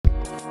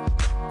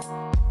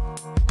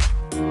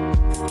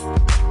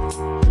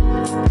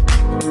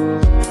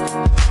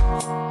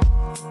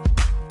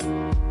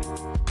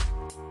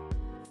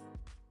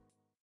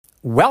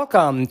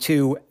Welcome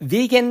to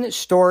Vegan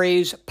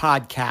Stories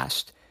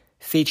Podcast,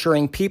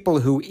 featuring people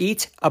who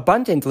eat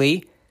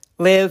abundantly,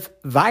 live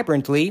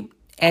vibrantly,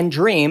 and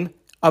dream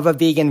of a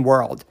vegan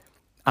world.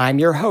 I'm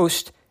your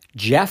host,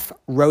 Jeff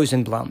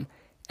Rosenblum,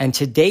 and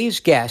today's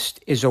guest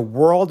is a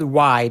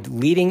worldwide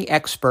leading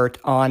expert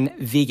on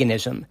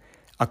veganism,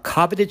 a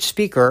coveted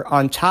speaker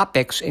on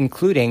topics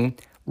including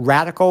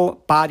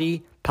radical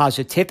body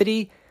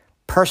positivity,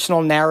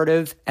 personal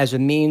narrative as a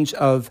means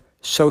of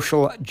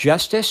social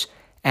justice,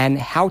 and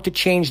how to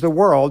change the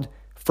world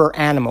for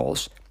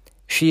animals.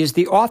 She is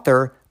the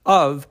author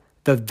of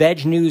The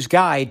Veg News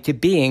Guide to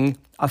Being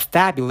a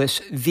Fabulous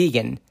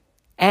Vegan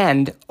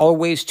and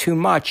Always Too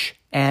Much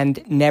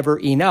and Never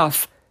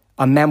Enough,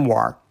 a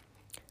memoir.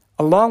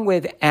 Along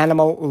with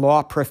animal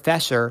law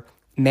professor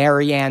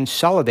Marianne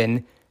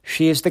Sullivan,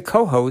 she is the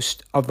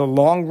co-host of the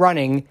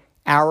long-running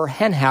Our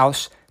Hen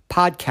House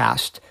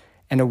podcast,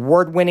 an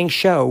award-winning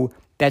show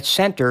that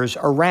centers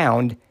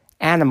around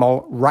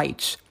animal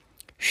rights.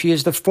 She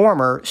is the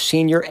former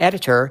senior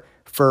editor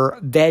for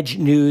Veg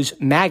News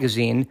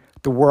Magazine,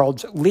 the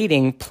world's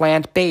leading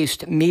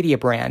plant-based media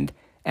brand,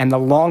 and the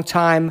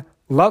longtime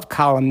love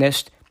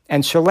columnist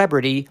and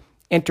celebrity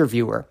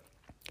interviewer.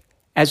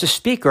 As a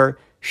speaker,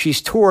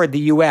 she's toured the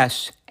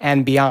U.S.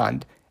 and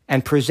beyond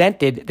and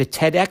presented the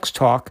TEDx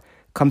talk,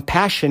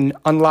 Compassion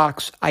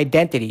Unlocks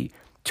Identity,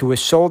 to a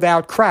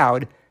sold-out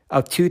crowd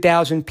of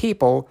 2,000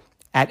 people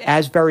at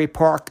Asbury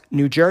Park,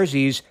 New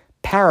Jersey's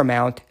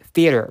Paramount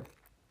Theater.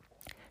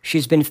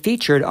 She's been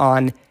featured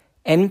on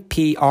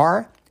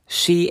NPR,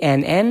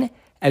 CNN,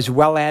 as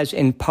well as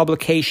in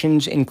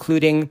publications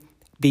including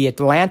The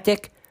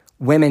Atlantic,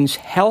 Women's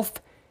Health,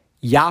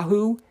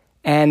 Yahoo,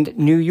 and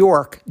New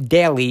York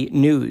Daily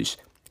News.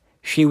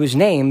 She was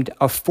named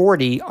a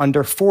 40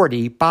 under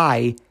 40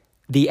 by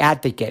The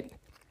Advocate.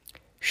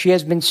 She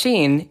has been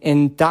seen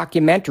in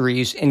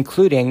documentaries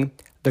including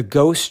The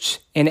Ghosts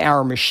in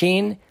Our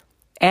Machine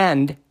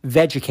and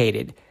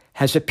Vegucated,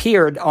 has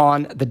appeared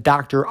on The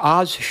Dr.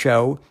 Oz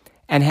Show,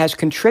 and has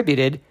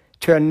contributed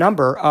to a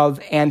number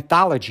of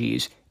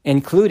anthologies,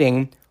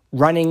 including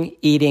Running,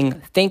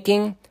 Eating,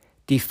 Thinking,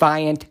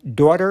 Defiant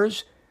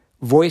Daughters,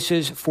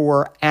 Voices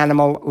for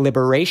Animal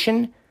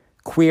Liberation,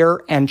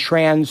 Queer and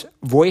Trans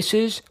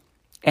Voices,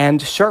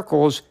 and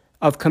Circles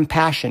of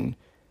Compassion.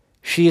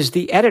 She is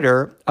the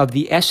editor of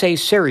the essay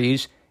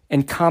series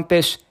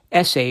Encompass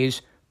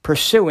Essays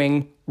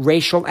Pursuing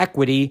Racial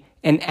Equity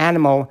in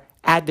Animal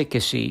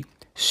Advocacy,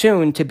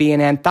 soon to be an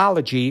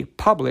anthology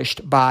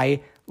published by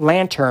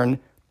Lantern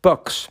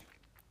Books.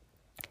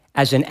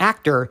 As an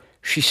actor,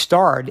 she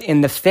starred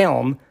in the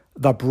film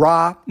The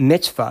Bra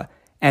Mitzvah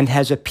and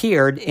has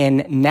appeared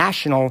in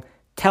national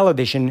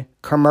television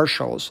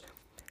commercials.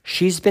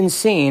 She's been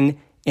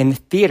seen in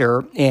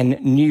theater in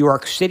New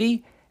York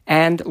City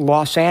and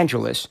Los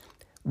Angeles,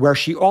 where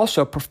she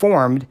also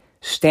performed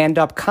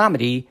stand-up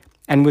comedy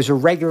and was a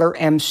regular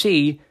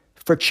MC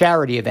for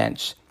charity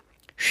events.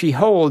 She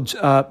holds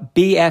a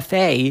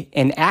BFA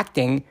in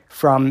acting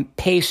from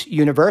Pace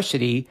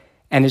University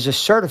and is a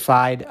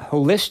certified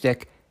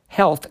holistic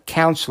health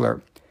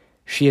counselor.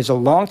 She is a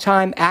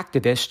longtime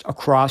activist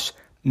across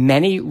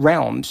many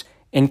realms,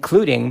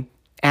 including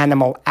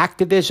animal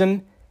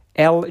activism,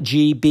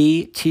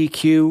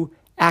 LGBTQ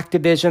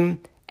activism,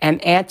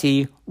 and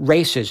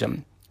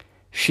anti-racism.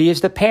 She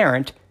is the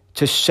parent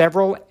to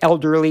several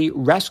elderly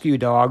rescue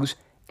dogs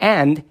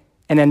and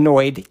an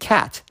annoyed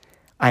cat.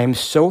 I am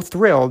so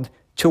thrilled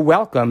to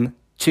welcome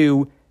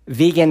to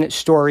Vegan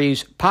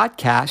Stories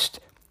Podcast,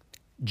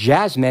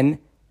 Jasmine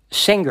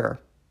Singer.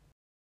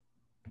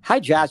 Hi,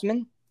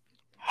 Jasmine.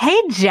 Hey,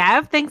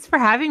 Jeff. Thanks for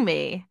having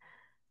me.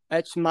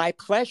 It's my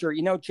pleasure.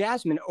 You know,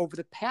 Jasmine, over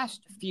the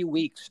past few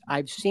weeks,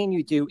 I've seen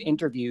you do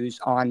interviews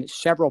on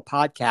several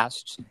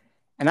podcasts,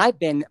 and I've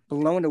been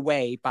blown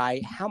away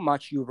by how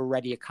much you've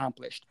already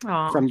accomplished.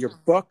 Aww. From your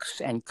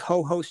books and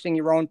co-hosting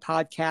your own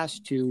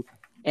podcast to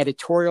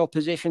editorial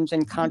positions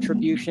and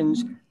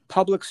contributions,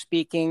 public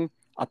speaking,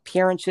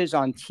 appearances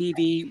on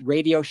TV,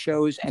 radio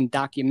shows and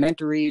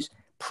documentaries,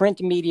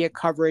 print media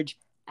coverage,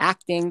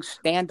 acting,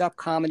 stand-up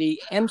comedy,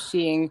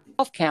 emceeing,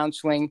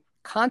 self-counseling,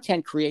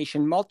 content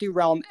creation,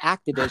 multi-realm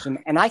activism,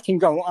 and I can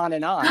go on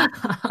and on.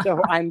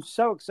 So I'm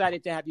so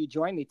excited to have you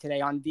join me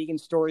today on Vegan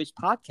Stories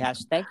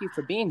Podcast. Thank you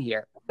for being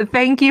here.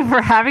 Thank you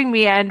for having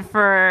me and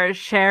for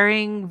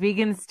sharing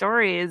vegan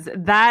stories.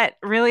 That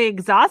really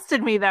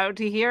exhausted me, though,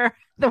 to hear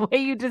the way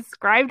you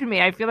described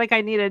me. I feel like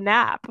I need a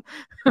nap.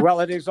 Well,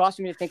 it exhausts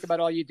me to think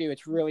about all you do.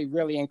 It's really,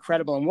 really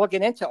incredible. And we'll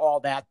get into all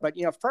that. But,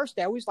 you know, first,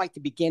 I always like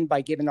to begin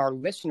by giving our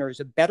listeners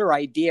a better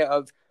idea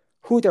of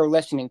who they're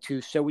listening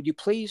to. So would you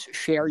please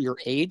share your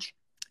age?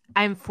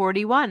 I'm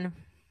 41.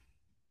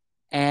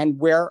 And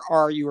where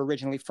are you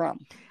originally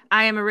from?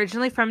 I am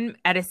originally from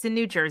Edison,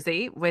 New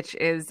Jersey, which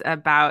is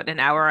about an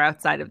hour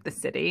outside of the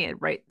city,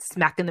 right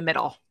smack in the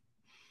middle.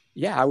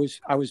 Yeah, I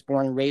was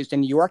born and raised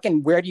in New York.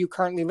 And where do you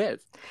currently live?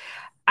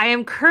 I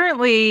am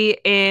currently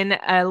in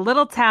a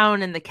little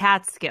town in the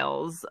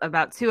Catskills,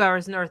 about 2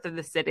 hours north of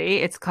the city.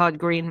 It's called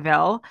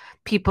Greenville.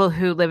 People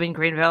who live in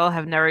Greenville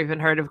have never even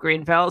heard of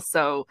Greenville,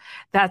 so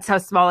that's how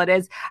small it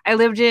is. I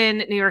lived in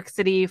New York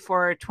City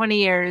for 20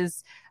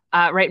 years,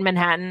 right in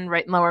Manhattan,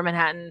 right in Lower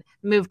Manhattan,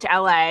 moved to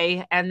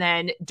LA, and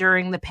then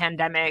during the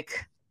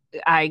pandemic,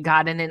 I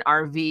got in an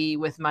RV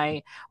with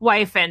my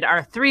wife and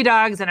our three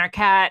dogs and our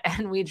cat,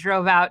 and we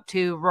drove out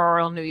to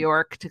rural New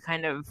York to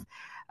kind of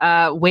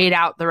wait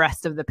out the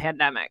rest of the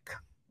pandemic.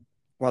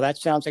 Well, that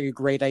sounds like a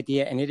great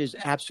idea, and it is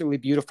absolutely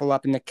beautiful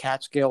up in the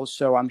Catskills,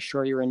 so I'm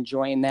sure you're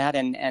enjoying that.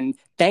 And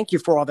thank you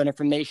for all that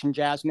information,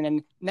 Jasmine.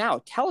 And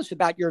now tell us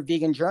about your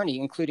vegan journey,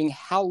 including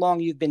how long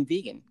you've been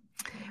vegan.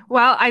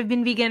 Well, I've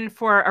been vegan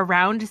for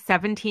around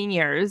 17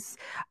 years.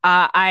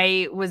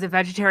 I was a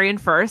vegetarian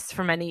first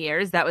for many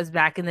years. That was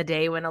back in the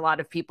day when a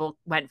lot of people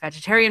went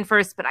vegetarian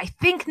first. But I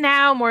think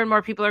now more and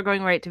more people are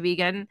going right to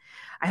vegan.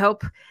 I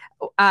hope.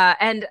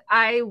 And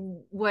I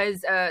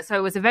was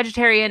a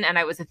vegetarian, and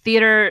I was a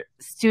theater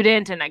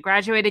student, and I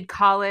graduated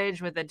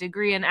college with a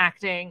degree in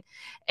acting,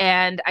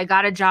 and I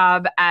got a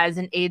job as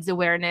an AIDS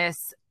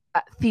awareness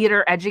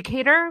theater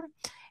educator.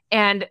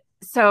 And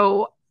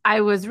so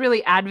I was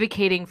really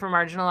advocating for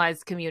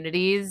marginalized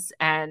communities,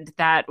 and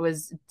that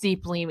was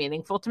deeply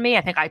meaningful to me.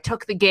 I think I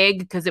took the gig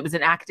because it was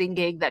an acting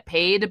gig that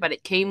paid, but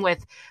it came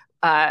with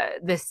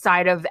this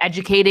side of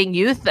educating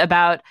youth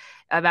about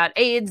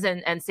AIDS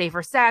and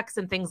safer sex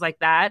and things like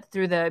that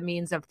through the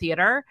means of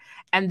theater.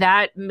 And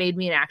that made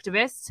me an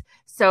activist.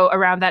 So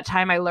around that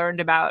time, I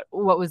learned about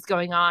what was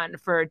going on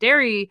for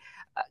dairy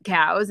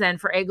cows and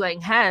for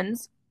egg-laying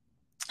hens.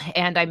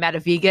 And I met a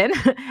vegan.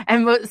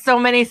 And so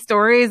many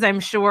stories, I'm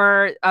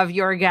sure, of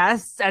your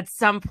guests at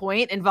some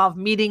point involve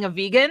meeting a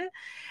vegan.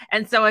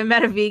 And so I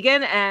met a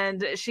vegan,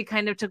 and she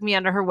kind of took me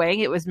under her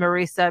wing. It was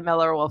Marisa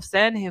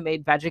Miller-Wolfson, who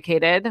made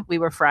Vegucated. We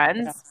were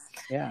friends.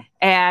 Yeah.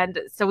 And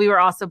so we were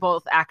also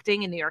both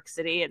acting in New York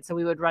City. And so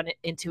we would run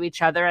into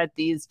each other at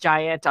these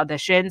giant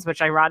auditions,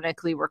 which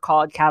ironically were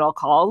called cattle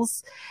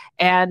calls.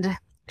 And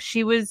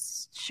she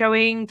was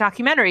showing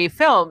documentary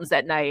films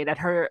at night at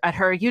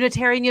her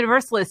Unitarian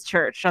Universalist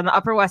church on the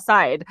Upper West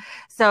Side.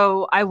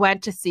 So I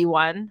went to see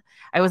one.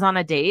 I was on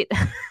a date,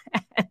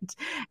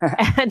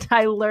 and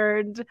I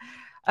learned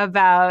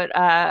about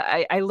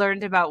I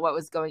learned about what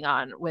was going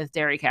on with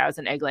dairy cows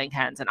and egg-laying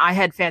hens, and I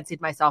had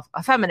fancied myself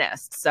a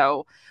feminist.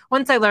 So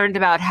once I learned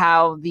about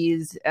how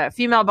these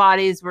female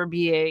bodies were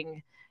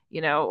being,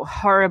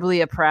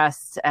 horribly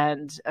oppressed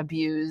and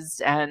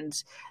abused,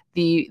 and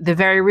the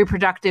very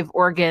reproductive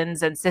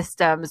organs and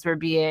systems were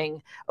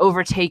being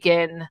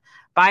overtaken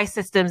by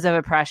systems of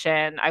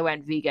oppression, I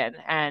went vegan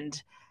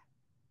and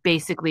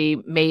basically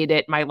made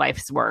it my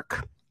life's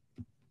work.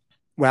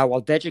 Wow.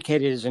 Well,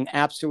 Vegucated is an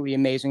absolutely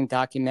amazing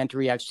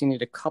documentary. I've seen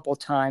it a couple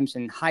times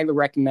and highly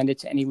recommend it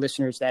to any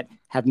listeners that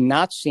have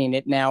not seen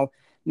it. Now,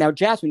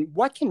 Jasmine,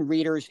 what can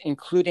readers,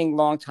 including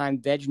longtime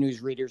Veg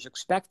News readers,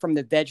 expect from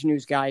the Veg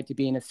News Guide to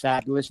Being a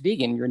Fabulous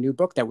Vegan, your new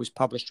book that was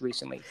published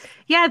recently?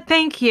 Yeah,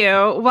 thank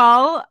you.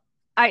 Well,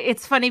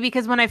 it's funny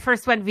because when I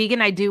first went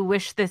vegan, I do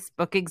wish this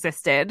book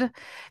existed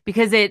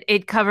because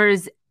it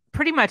covers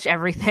pretty much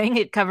everything.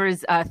 It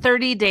covers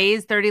 30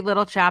 days, 30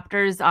 little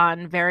chapters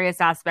on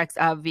various aspects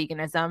of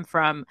veganism,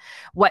 from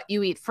what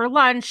you eat for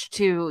lunch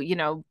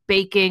to,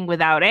 baking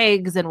without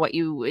eggs and what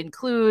you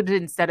include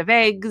instead of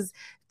eggs,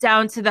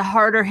 down to the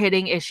harder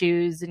hitting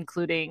issues,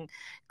 including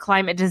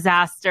climate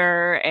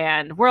disaster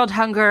and world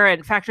hunger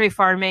and factory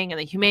farming and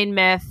the humane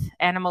myth,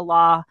 animal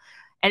law.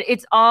 And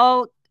it's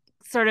all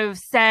sort of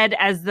said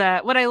as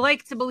what I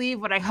like to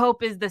believe, what I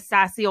hope is the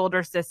sassy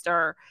older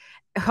sister.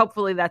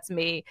 Hopefully that's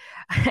me.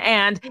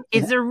 And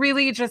it's a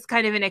really just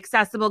kind of an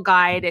accessible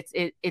guide.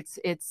 It's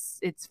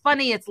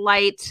funny, it's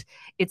light,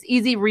 it's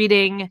easy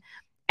reading.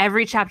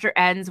 Every chapter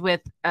ends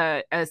with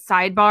a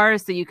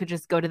sidebar, so you could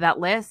just go to that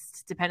list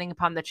depending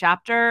upon the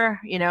chapter,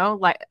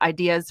 like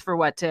ideas for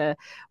what to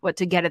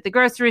get at the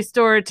grocery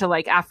store, to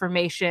like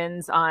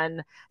affirmations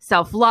on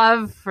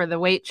self-love for the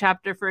weight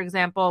chapter, for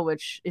example,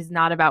 which is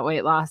not about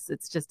weight loss.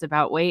 It's just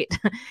about weight.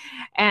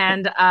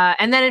 And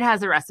then it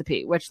has a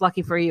recipe, which,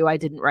 lucky for you, I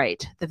didn't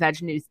write. The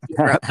Veg News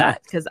wrote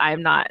that because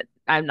I'm not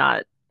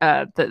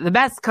the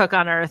best cook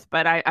on earth,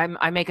 but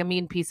I make a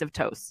mean piece of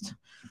toast.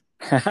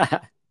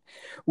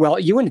 Well,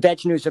 you and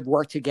Veg News have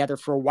worked together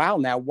for a while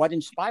now. What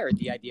inspired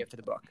the idea for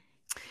the book?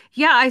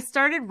 Yeah, I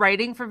started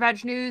writing for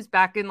Veg News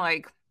back in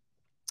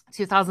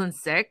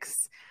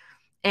 2006.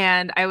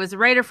 And I was a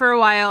writer for a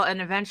while,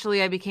 and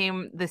eventually I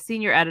became the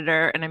senior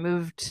editor, and I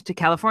moved to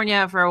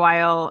California for a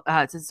while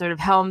to sort of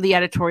helm the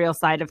editorial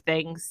side of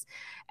things.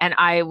 And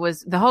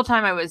the whole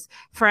time I was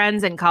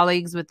friends and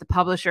colleagues with the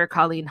publisher,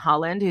 Colleen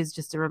Holland, who's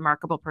just a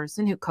remarkable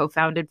person who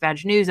co-founded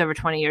Veg News over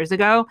 20 years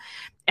ago.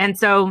 And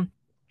so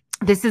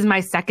this is my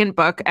second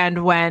book.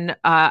 And when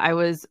I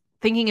was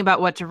thinking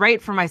about what to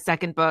write for my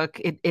second book,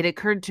 it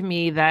occurred to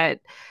me that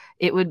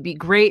it would be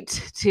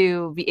great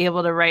to be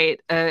able to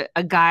write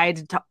a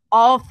guide to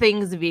all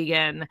things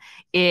vegan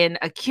in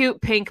a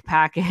cute pink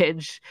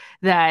package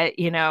that,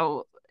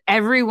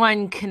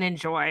 everyone can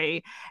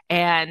enjoy.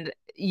 And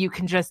you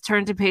can just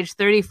turn to page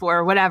 34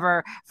 or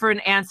whatever for an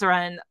answer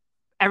on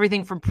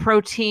everything from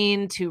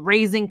protein to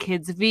raising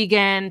kids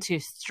vegan to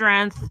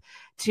strength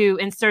to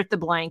insert the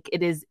blank.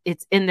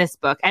 It's in this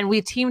book. And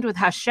we teamed with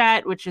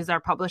Hachette, which is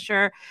our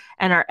publisher,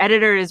 and our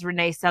editor is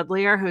Renee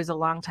Sedlier, who is a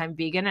longtime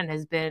vegan and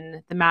has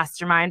been the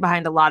mastermind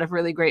behind a lot of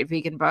really great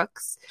vegan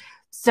books.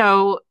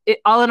 So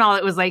all in all,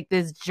 it was like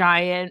this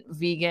giant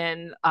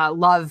vegan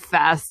love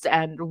fest.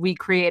 And we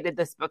created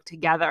this book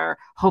together,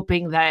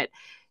 hoping that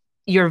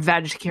your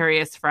veg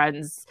curious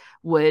friends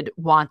would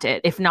want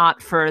it, if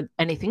not for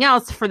anything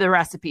else, for the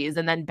recipes.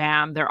 And then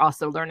bam, they're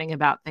also learning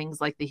about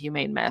things like the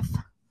humane myth.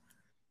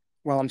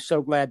 Well, I'm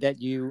so glad that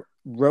you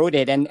wrote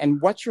it.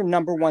 And what's your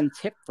number one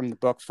tip from the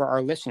book for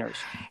our listeners?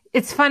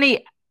 It's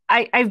funny.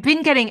 I've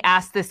been getting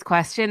asked this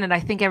question, and I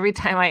think every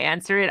time I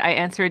answer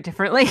it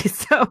differently.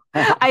 So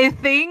I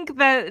think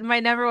that my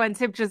number one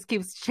tip just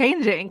keeps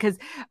changing because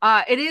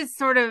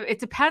it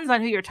depends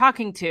on who you're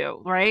talking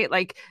to, right?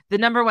 Like the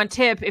number one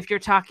tip, if you're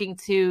talking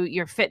to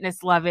your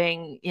fitness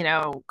loving,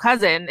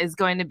 cousin, is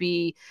going to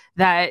be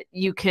that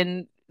you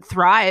can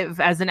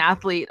thrive as an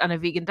athlete on a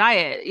vegan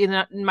diet.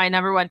 My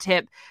number one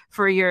tip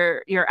for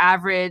your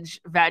average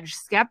veg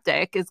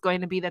skeptic is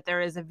going to be that there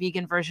is a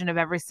vegan version of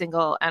every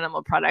single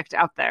animal product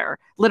out there,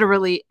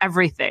 literally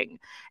everything.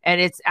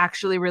 And it's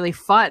actually really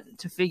fun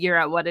to figure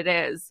out what it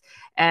is.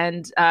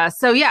 And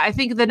I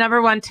think the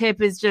number one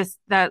tip is just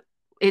that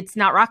it's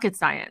not rocket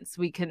science.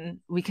 We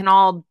can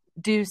all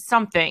do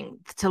something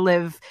to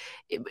live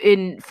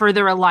in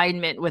further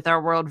alignment with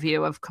our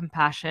worldview of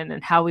compassion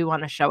and how we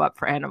want to show up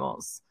for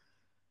animals.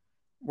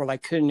 Well, I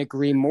couldn't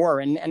agree more.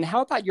 And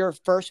how about your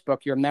first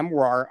book, your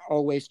memoir,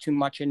 Always Too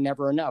Much and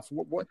Never Enough?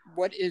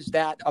 What is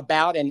that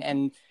about?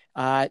 And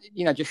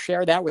just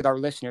share that with our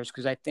listeners,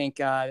 because I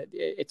think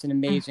it's an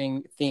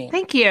amazing theme.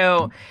 Thank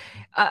you.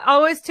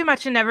 Always Too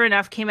Much and Never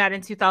Enough came out in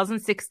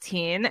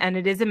 2016, and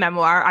it is a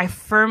memoir. I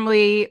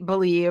firmly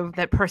believe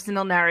that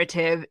personal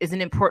narrative is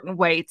an important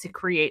way to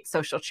create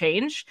social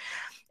change.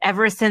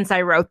 Ever since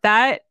I wrote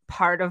that,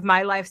 part of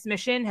my life's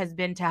mission has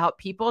been to help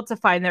people to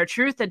find their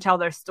truth and tell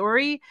their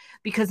story,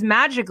 because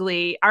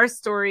magically our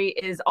story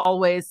is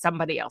always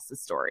somebody else's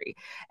story.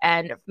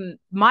 And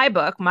my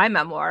book, my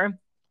memoir,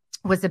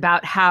 was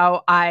about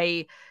how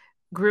I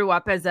grew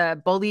up as a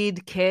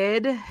bullied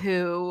kid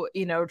who,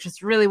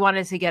 just really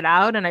wanted to get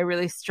out. And I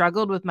really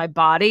struggled with my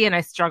body, and I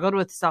struggled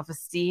with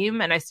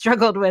self-esteem, and I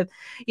struggled with,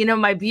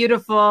 my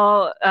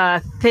beautiful,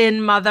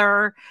 thin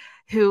mother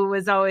who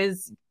was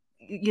always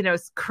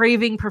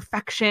craving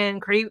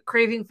perfection,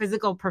 craving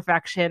physical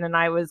perfection. And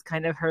I was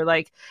kind of her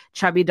like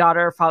chubby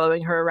daughter,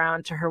 following her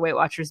around to her Weight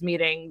Watchers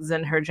meetings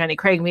and her Jenny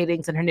Craig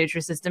meetings and her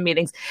Nutrisystem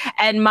meetings.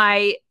 And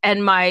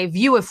my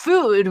view of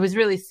food was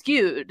really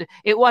skewed.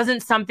 It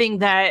wasn't something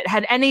that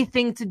had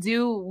anything to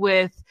do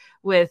with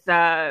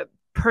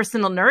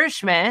personal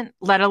nourishment,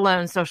 let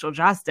alone social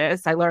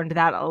justice. I learned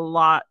that a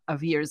lot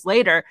of years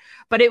later,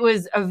 but it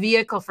was a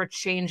vehicle for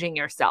changing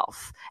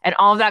yourself. And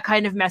all of that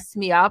kind of messed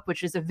me up,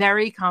 which is a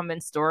very common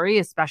story,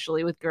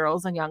 especially with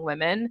girls and young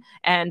women.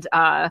 And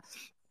I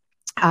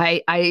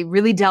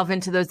really delve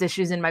into those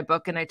issues in my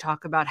book, and I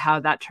talk about how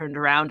that turned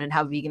around and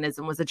how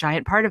veganism was a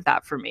giant part of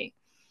that for me.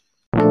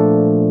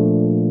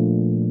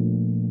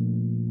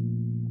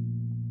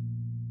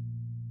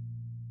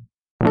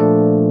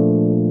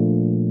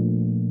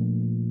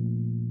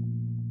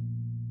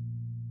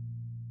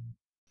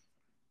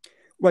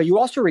 Well, you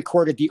also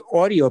recorded the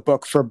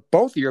audiobook for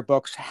both of your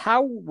books.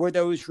 How were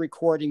those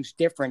recordings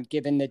different,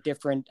 given the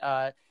different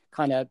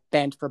kind of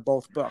bent for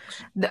both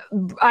books?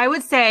 I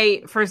would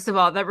say, first of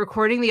all, that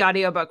recording the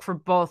audiobook for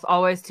both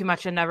Always Too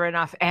Much and Never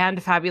Enough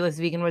and Fabulous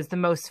Vegan was the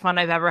most fun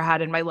I've ever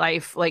had in my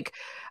life. Like,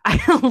 I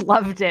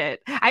loved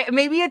it.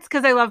 Maybe it's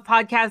because I love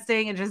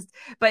podcasting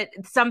but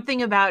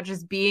something about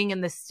just being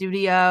in the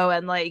studio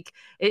and like,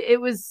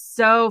 it was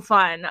so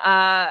fun.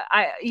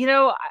 I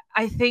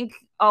think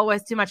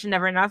Always Too Much and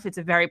Never Enough, it's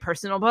a very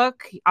personal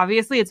book.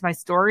 Obviously, it's my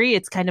story.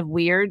 It's kind of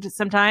weird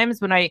sometimes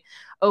when I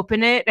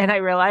open it and I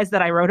realize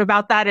that I wrote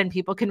about that and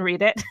people can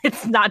read it.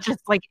 It's not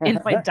just like in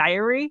my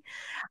diary.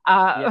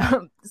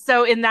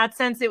 So in that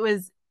sense,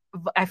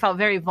 I felt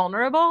very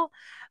vulnerable.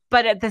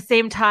 But at the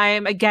same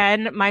time,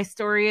 again, my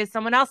story is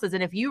someone else's.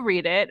 And if you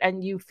read it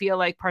and you feel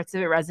like parts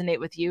of it resonate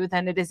with you,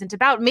 then it isn't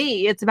about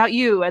me. It's about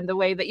you and the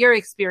way that you're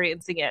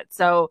experiencing it.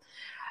 So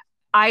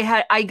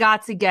I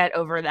got to get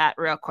over that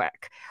real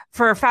quick.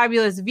 For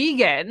Fabulous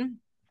Vegan,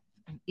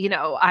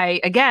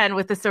 I, again,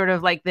 with the sort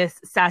of like this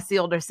sassy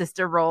older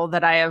sister role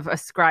that I have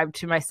ascribed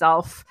to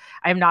myself,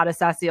 I'm not a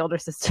sassy older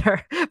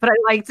sister, but I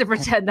like to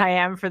pretend I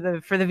am for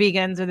the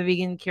vegans or the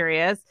vegan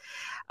curious.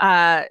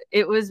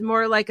 It was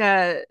more like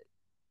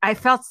I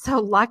felt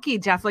so lucky,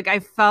 Jeff. Like I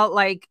felt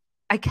like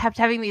I kept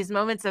having these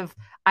moments of,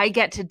 I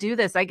get to do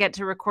this. I get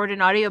to record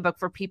an audiobook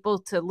for people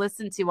to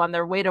listen to on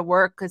their way to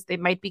work because they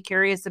might be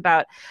curious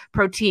about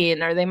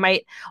protein, or they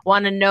might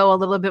want to know a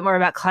little bit more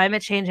about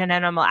climate change and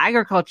animal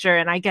agriculture.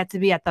 And I get to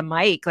be at the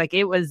mic. Like,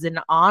 it was an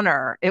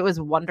honor. It was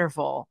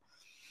wonderful.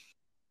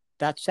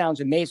 That sounds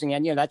amazing.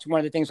 And, that's one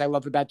of the things I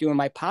love about doing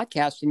my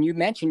podcast. And you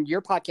mentioned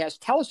your podcast.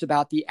 Tell us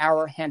about the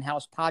Our Hen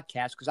House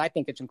podcast, because I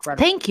think it's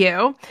incredible. Thank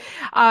you.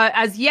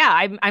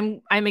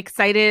 I'm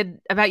excited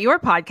about your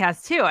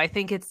podcast too. I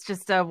think it's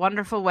just a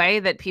wonderful way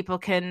that people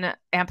can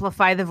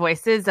amplify the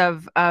voices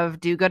of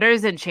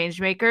do-gooders and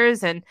change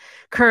makers and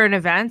current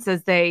events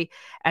as they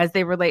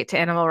relate to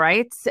animal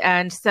rights.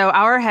 And so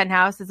Our Hen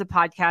House is a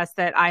podcast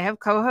that I have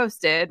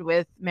co-hosted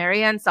with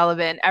Marianne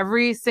Sullivan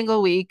every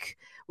single week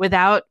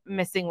without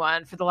missing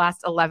one for the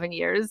last 11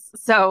 years.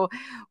 So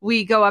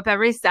we go up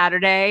every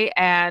Saturday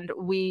and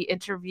we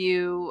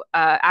interview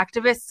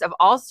activists of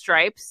all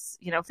stripes,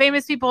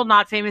 famous people,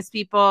 not famous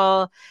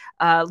people,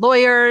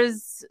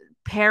 lawyers,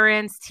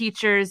 parents,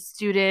 teachers,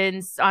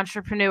 students,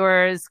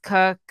 entrepreneurs,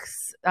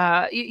 cooks,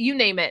 you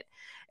name it,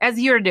 as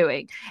you're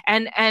doing.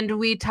 And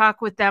we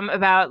talk with them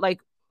about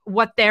like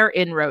what their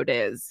inroad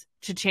is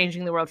to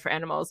changing the world for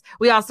animals.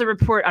 We also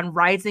report on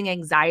Rising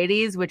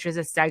Anxieties, which is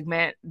a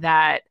segment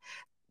that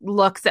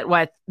looks at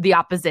what the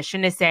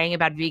opposition is saying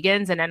about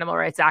vegans and animal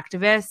rights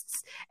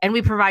activists. And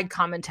we provide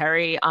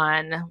commentary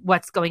on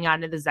what's going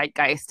on in the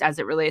zeitgeist as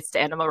it relates to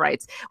animal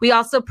rights. We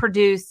also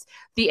produce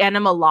the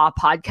Animal Law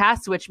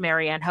podcast, which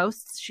Marianne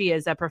hosts. She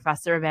is a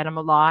professor of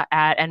animal law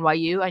at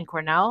NYU and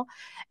Cornell.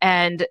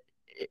 And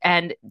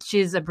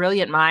she's a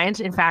brilliant mind.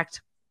 In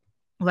fact,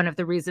 one of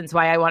the reasons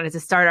why I wanted to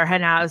start Our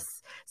Hen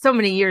House so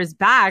many years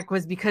back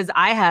was because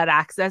I had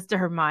access to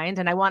her mind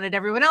and I wanted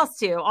everyone else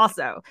to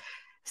also.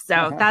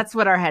 So that's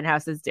what Our Hen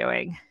House is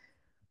doing.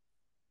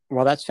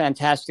 Well, that's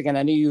fantastic. And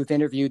I know you've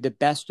interviewed the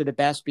best of the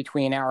best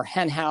between Our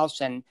Hen House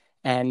and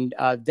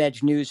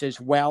Veg News as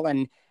well.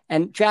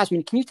 And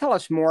Jasmine, can you tell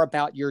us more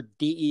about your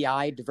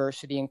DEI,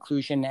 diversity,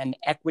 inclusion, and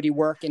equity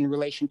work in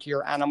relation to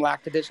your animal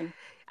activism?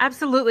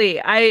 Absolutely.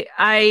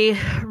 I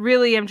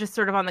really am just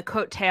sort of on the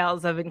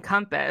coattails of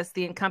Encompass,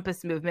 the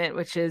Encompass movement,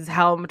 which is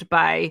helmed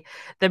by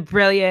the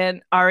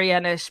brilliant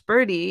Ariana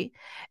Shberdi.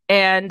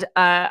 And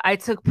I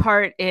took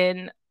part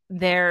in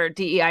their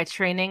DEI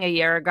training a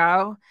year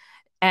ago.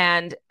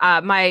 And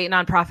my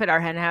nonprofit, Our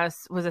Hen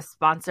House, was a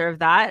sponsor of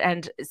that.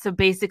 And so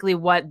basically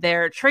what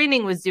their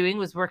training was doing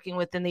was working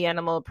within the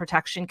animal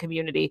protection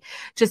community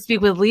to speak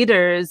with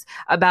leaders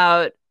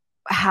about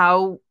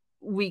how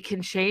we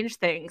can change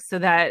things so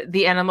that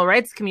the animal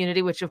rights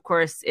community, which of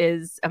course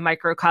is a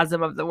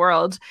microcosm of the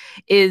world,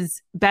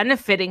 is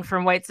benefiting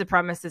from white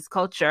supremacist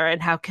culture. And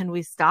how can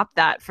we stop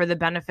that for the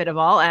benefit of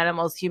all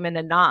animals, human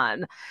and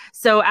non?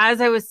 So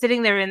as I was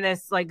sitting there in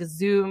this like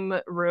Zoom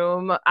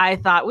room, I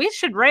thought we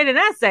should write an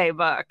essay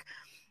book.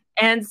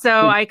 And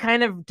so I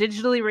kind of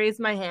digitally raised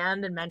my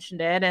hand and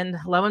mentioned it. And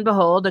lo and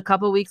behold, a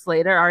couple of weeks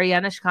later,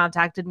 Ariana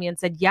contacted me and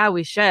said, yeah,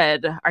 we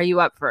should. Are you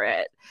up for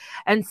it?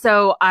 And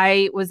so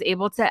I was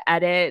able to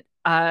edit,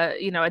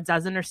 a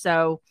dozen or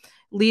so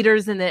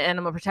leaders in the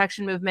animal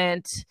protection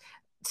movement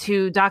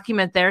to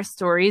document their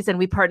stories. And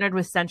we partnered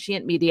with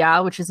Sentient Media,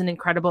 which is an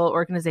incredible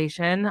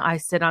organization. I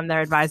sit on their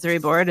advisory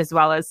board as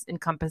well as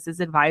Encompass's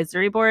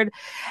advisory board.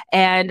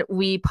 And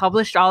we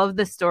published all of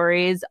the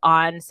stories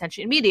on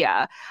Sentient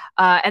Media.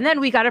 And then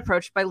we got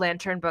approached by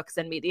Lantern Books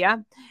and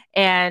Media.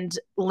 And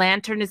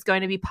Lantern is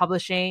going to be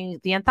publishing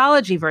the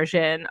anthology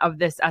version of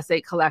this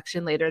essay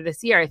collection later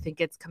this year. I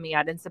think it's coming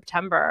out in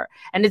September.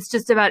 And it's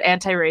just about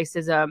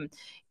anti-racism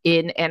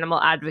in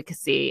animal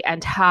advocacy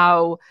and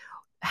how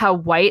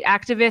white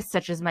activists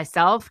such as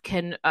myself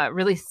can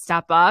really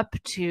step up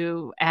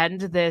to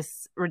end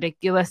this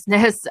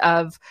ridiculousness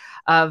of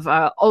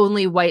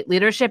only white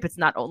leadership. It's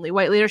not only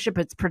white leadership,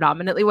 it's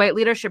predominantly white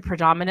leadership,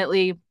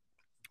 predominantly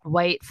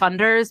white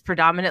funders,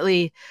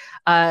 predominantly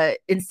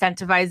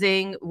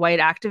incentivizing white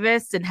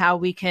activists, and how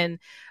we can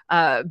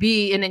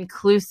be an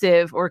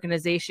inclusive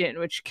organization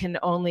which can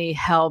only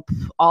help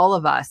all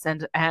of us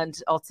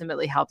and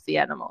ultimately help the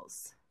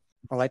animals.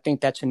 Well, I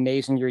think that's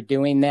amazing you're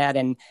doing that.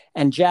 And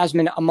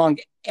Jasmine, among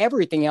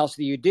everything else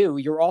that you do,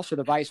 you're also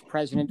the vice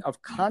president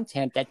of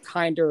content at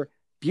Kinder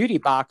Beauty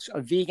Box, a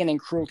vegan and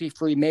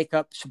cruelty-free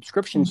makeup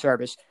subscription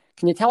service.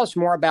 Can you tell us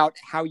more about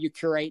how you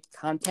curate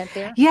content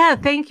there? Yeah,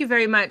 thank you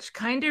very much.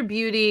 Kinder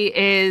Beauty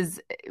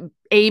is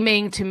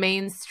aiming to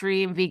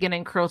mainstream vegan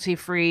and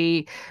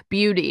cruelty-free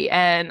beauty.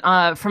 And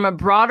from a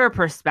broader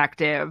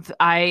perspective,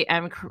 I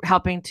am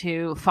helping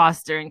to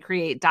foster and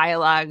create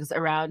dialogues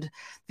around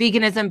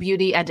veganism,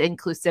 beauty, and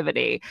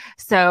inclusivity.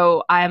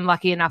 So I'm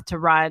lucky enough to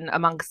run,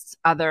 amongst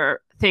other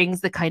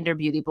things, the Kinder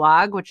Beauty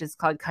blog, which is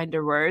called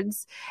Kinder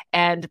Words.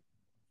 And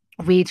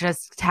we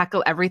just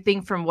tackle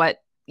everything from what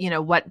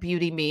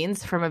beauty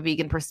means from a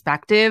vegan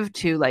perspective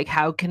to like,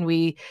 how can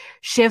we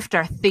shift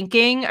our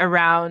thinking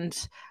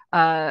around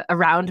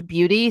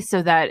beauty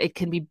so that it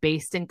can be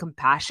based in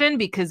compassion,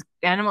 because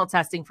animal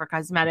testing for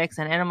cosmetics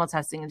and animal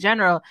testing in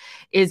general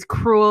is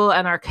cruel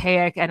and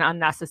archaic and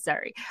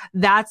unnecessary.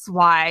 That's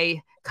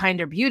why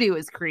Kinder Beauty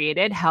was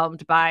created,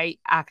 helmed by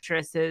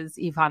actresses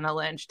Ivana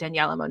Lynch,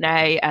 Daniela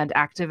Monet, and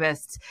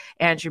activist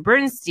Andrew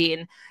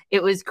Bernstein.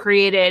 It was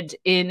created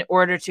in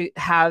order to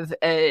have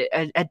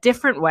a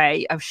different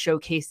way of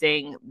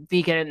showcasing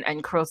vegan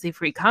and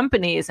cruelty-free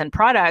companies and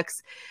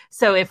products.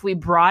 So if we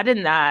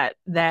broaden that,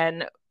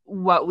 then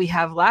what we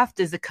have left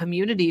is a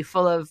community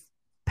full of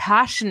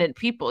passionate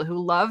people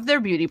who love their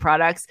beauty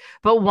products,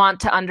 but want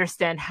to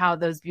understand how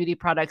those beauty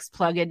products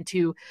plug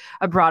into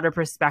a broader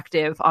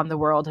perspective on the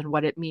world and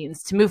what it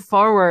means to move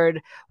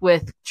forward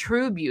with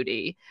true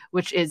beauty,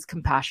 which is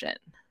compassion.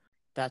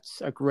 That's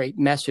a great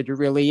message. It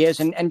really is.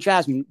 And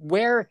Jasmine,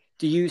 where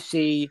do you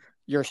see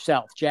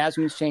yourself,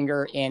 Jasmine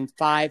Singer, in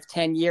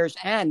 5-10 years?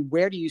 And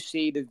where do you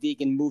see the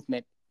vegan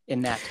movement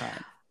in that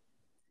time?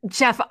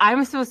 Jeff,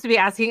 I'm supposed to be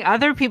asking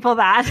other people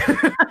that.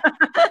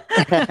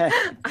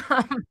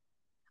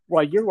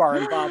 Well, you are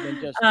involved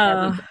in just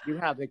everything. You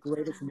have the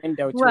greatest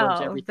window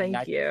towards everything.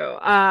 Thank you.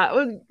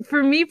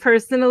 For me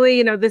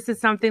personally, this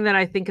is something that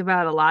I think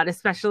about a lot,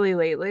 especially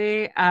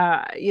lately.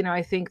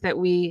 I think that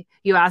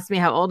you asked me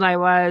how old I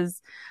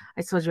was.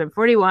 I told you I'm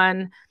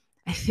 41.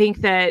 I think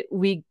that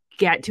we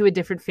get to a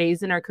different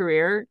phase in our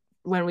career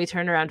when we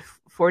turn around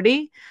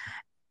 40.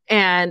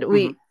 And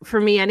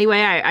for me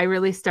anyway, I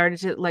really started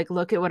to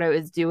look at what I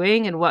was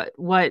doing and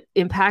what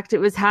impact it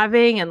was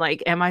having. And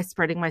am I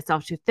spreading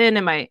myself too thin?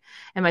 Am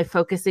I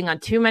focusing on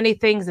too many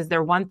things? Is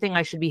there one thing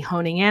I should be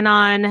honing in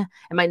on?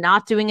 Am I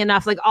not doing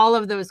enough? All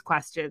of those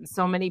questions.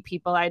 So many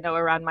people I know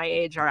around my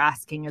age are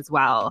asking as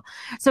well.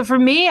 So for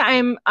me,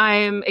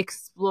 I'm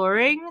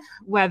exploring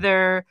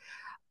whether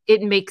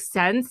it makes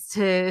sense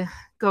to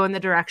go in the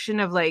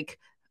direction of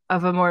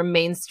a more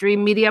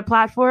mainstream media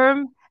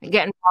platform and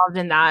get involved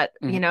in that.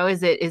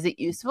 Is it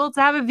useful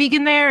to have a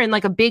vegan there in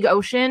a big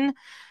ocean,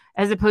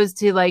 as opposed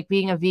to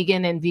being a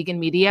vegan in vegan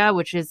media,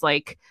 which is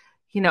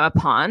a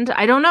pond?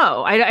 I don't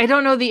know. I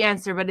don't know the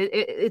answer, but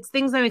it's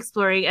things I'm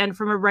exploring. And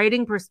from a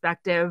writing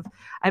perspective,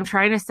 I'm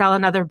trying to sell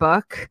another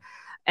book,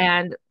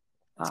 and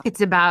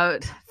it's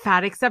about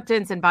fat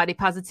acceptance and body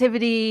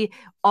positivity,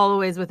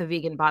 always with a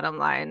vegan bottom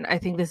line. I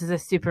think this is a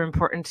super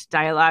important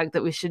dialogue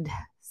that we should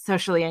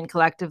socially and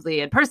collectively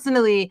and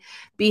personally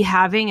be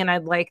having, and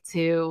I'd like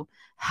to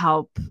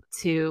help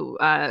to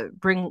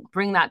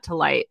bring that to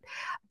light.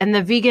 And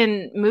the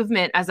vegan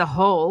movement as a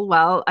whole,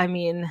 well, I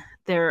mean,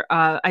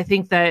 I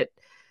think that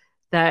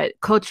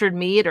cultured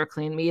meat or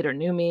clean meat or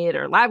new meat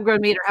or lab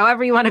grown meat or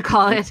however you want to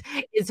call it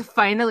is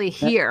finally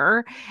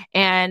here,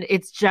 and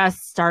it's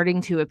just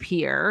starting to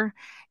appear.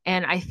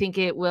 And I think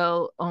it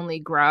will only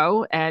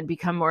grow and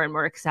become more and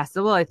more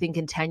accessible. I think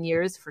in 10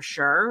 years, for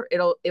sure,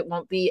 it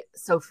won't be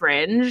so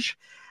fringe.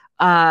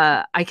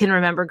 I can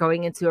remember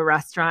going into a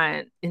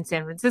restaurant in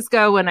San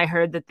Francisco when I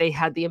heard that they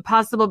had the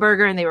Impossible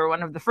Burger, and they were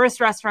one of the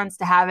first restaurants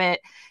to have it.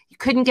 You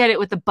couldn't get it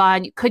with a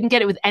bun. You couldn't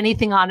get it with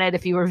anything on it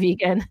if you were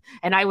vegan.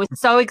 And I was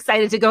so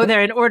excited to go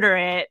there and order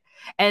it.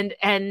 And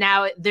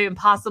now the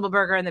Impossible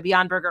Burger and the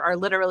Beyond Burger are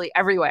literally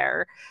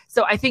everywhere.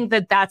 So I think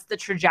that that's the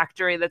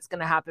trajectory that's going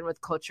to happen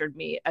with cultured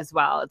meat as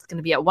well. It's going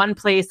to be at one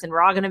place, and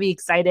we're all going to be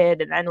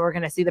excited, and then we're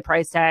going to see the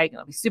price tag, and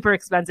it'll be super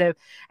expensive,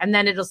 and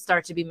then it'll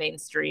start to be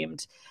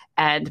mainstreamed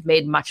and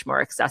made much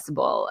more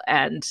accessible.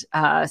 And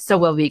so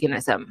will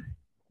veganism.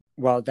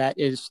 Well, that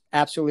is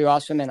absolutely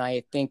awesome, and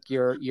I think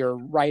you're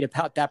right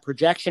about that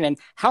projection. And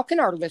how can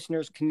our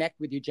listeners connect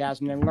with you,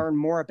 Jasmine, and learn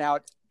more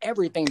about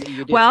everything that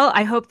you do? Well,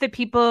 I hope that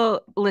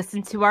people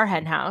listen to our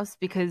hen house,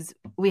 because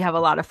we have a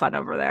lot of fun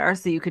over there.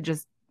 So you could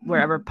just,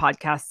 wherever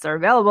podcasts are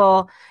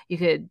available, you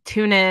could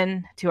tune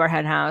in to our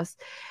hen house.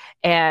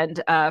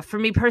 And for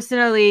me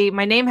personally,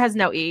 my name has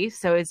no E,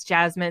 so it's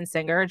Jasmine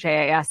Singer,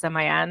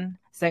 Jasmin.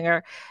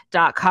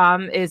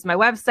 Singer.com is my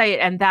website,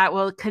 and that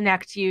will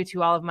connect you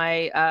to all of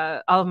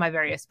my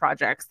various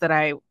projects that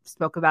I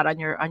spoke about on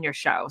your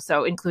show.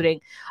 So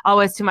including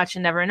Always Too Much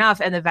and Never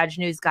Enough, and the Veg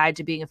News Guide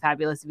to Being a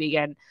Fabulous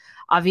Vegan.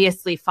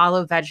 Obviously,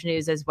 follow Veg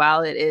News as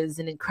well. It is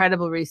an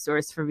incredible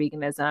resource for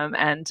veganism,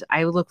 and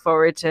I look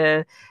forward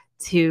to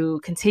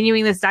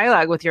continuing this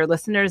dialogue with your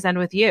listeners and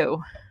with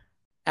you.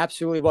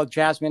 Absolutely. Well,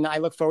 Jasmine, I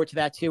look forward to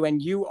that too.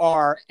 And you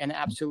are an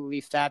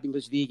absolutely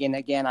fabulous vegan.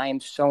 Again, I am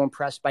so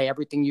impressed by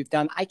everything you've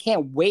done. I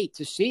can't wait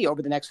to see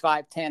over the next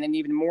 5, 10, and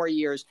even more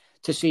years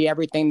to see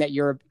everything that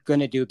you're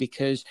going to do,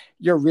 because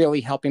you're really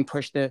helping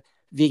push the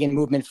vegan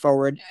movement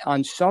forward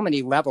on so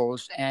many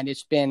levels. And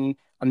it's been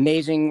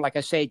amazing, like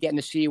I say, getting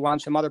to see you on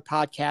some other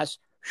podcasts,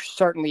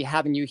 certainly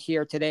having you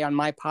here today on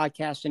my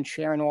podcast and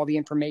sharing all the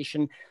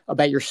information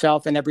about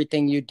yourself and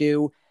everything you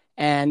do.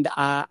 And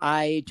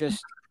I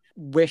just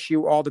wish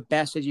you all the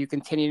best as you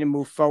continue to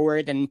move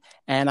forward, and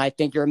I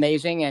think you're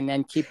amazing,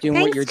 and keep doing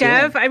what you're doing.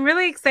 Thanks, Jeff. I'm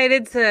really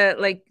excited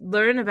to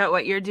learn about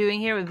what you're doing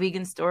here with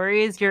Vegan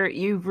Stories.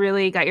 You've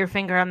really got your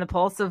finger on the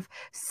pulse of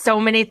so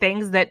many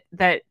things that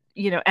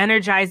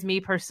energize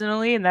me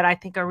personally, and that I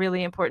think are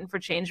really important for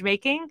change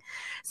making.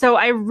 So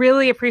I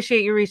really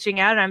appreciate you reaching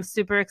out, and I'm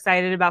super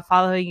excited about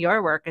following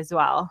your work as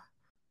well.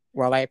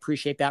 Well, I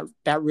appreciate that.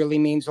 That really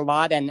means a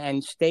lot.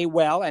 And stay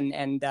well.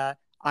 And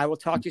I will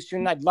talk to you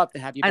soon. I'd love to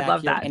have you back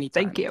love here that.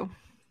 anytime. Thank you.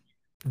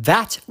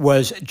 That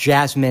was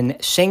Jasmine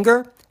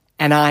Singer,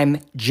 and I'm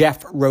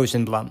Jeff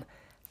Rosenblum.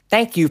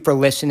 Thank you for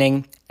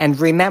listening. And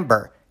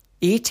remember,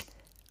 eat,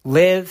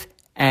 live,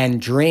 and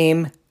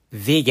dream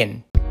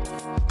vegan.